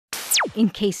in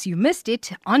case you missed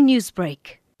it on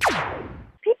Newsbreak.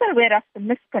 People were of the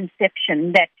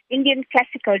misconception that Indian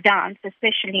classical dance,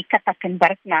 especially Kathak and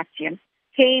Bharathanatyam,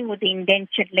 came with the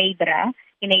indentured labourer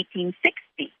in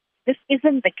 1860. This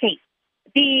isn't the case.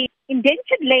 The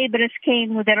indentured labourers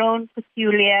came with their own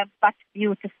peculiar but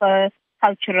beautiful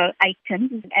cultural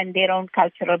items and their own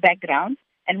cultural background.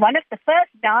 And one of the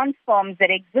first dance forms that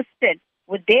existed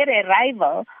with their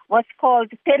arrival was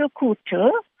called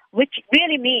Terukutu, which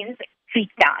really means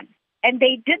street dance. And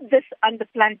they did this on the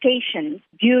plantations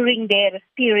during their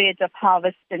periods of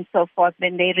harvest and so forth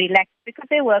when they relaxed because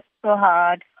they worked so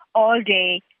hard all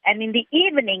day. And in the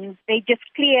evening, they just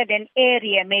cleared an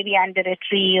area, maybe under a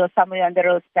tree or somewhere on the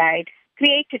roadside,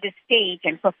 created a stage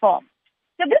and performed.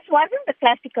 So this wasn't the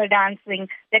classical dancing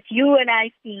that you and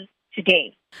I see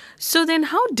today. So then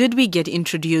how did we get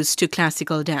introduced to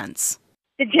classical dance?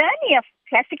 The journey of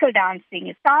classical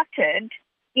dancing started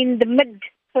in the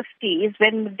mid-50s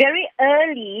when very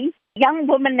early young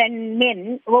women and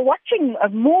men were watching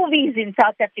movies in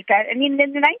South Africa. And in the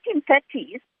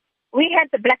 1930s, we had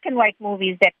the black and white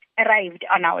movies that arrived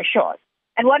on our shores.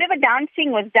 And whatever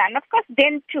dancing was done, of course,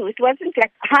 then too, it wasn't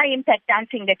like high-impact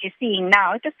dancing that you're seeing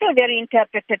now. It was still very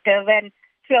interpretative and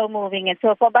slow-moving and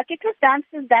so forth. But it was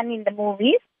dances done in the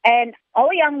movies, and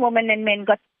our young women and men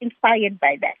got inspired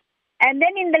by that. And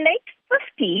then in the late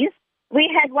 50s,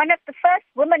 we had one of the first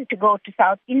women to go to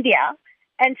South India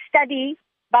and study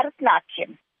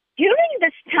Bharathanatyam. During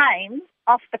this time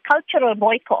of the cultural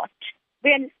boycott,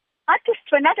 when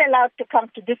artists were not allowed to come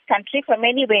to this country from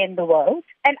anywhere in the world,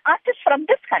 and artists from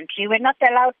this country were not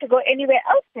allowed to go anywhere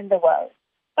else in the world.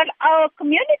 But our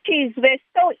communities were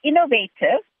so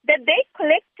innovative that they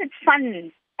collected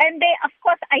funds, and they, of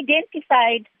course,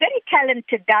 identified very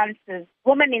talented dancers,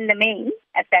 women in the main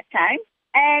at that time,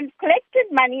 and collected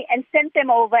money and sent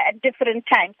them over at different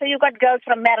times. So you got girls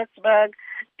from Maritzburg,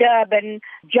 Durban,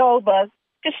 Joburg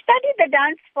to study the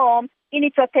dance form in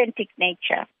its authentic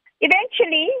nature.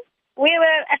 Eventually, we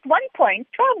were at one point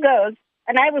 12 girls,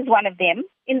 and I was one of them,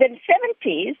 in the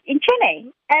 70s in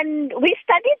Chennai. And we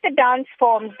studied the dance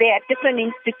forms there at different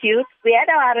institutes. We had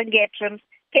our Arangetrams,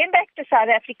 came back to South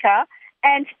Africa,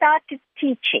 and started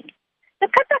teaching. The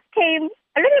Kathak came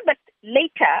a little bit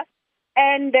later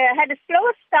and had a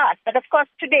slower start, but of course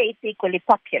today it's equally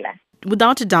popular.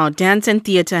 Without a doubt, dance and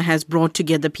theatre has brought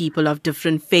together people of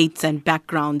different faiths and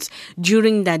backgrounds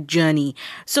during that journey.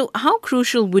 So how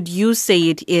crucial would you say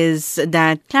it is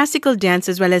that classical dance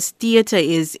as well as theatre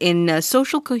is in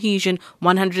social cohesion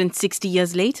 160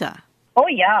 years later? Oh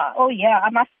yeah. I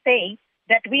must say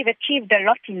that we've achieved a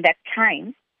lot in that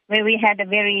time where we had a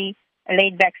very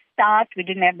laid-back start. We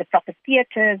didn't have the proper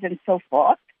theatres and so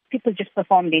forth. People just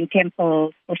performed in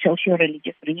temples for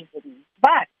socio-religious reasons.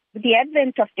 But with the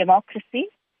advent of democracy,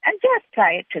 and just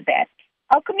prior to that,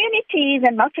 our communities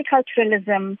and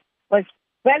multiculturalism was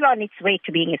well on its way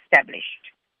to being established.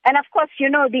 And of course,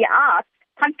 the arts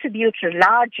contribute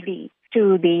largely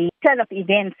to the turn of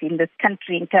events in this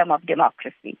country in terms of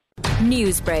democracy.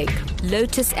 Newsbreak,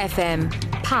 Lotus FM,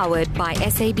 powered by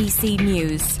SABC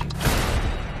News.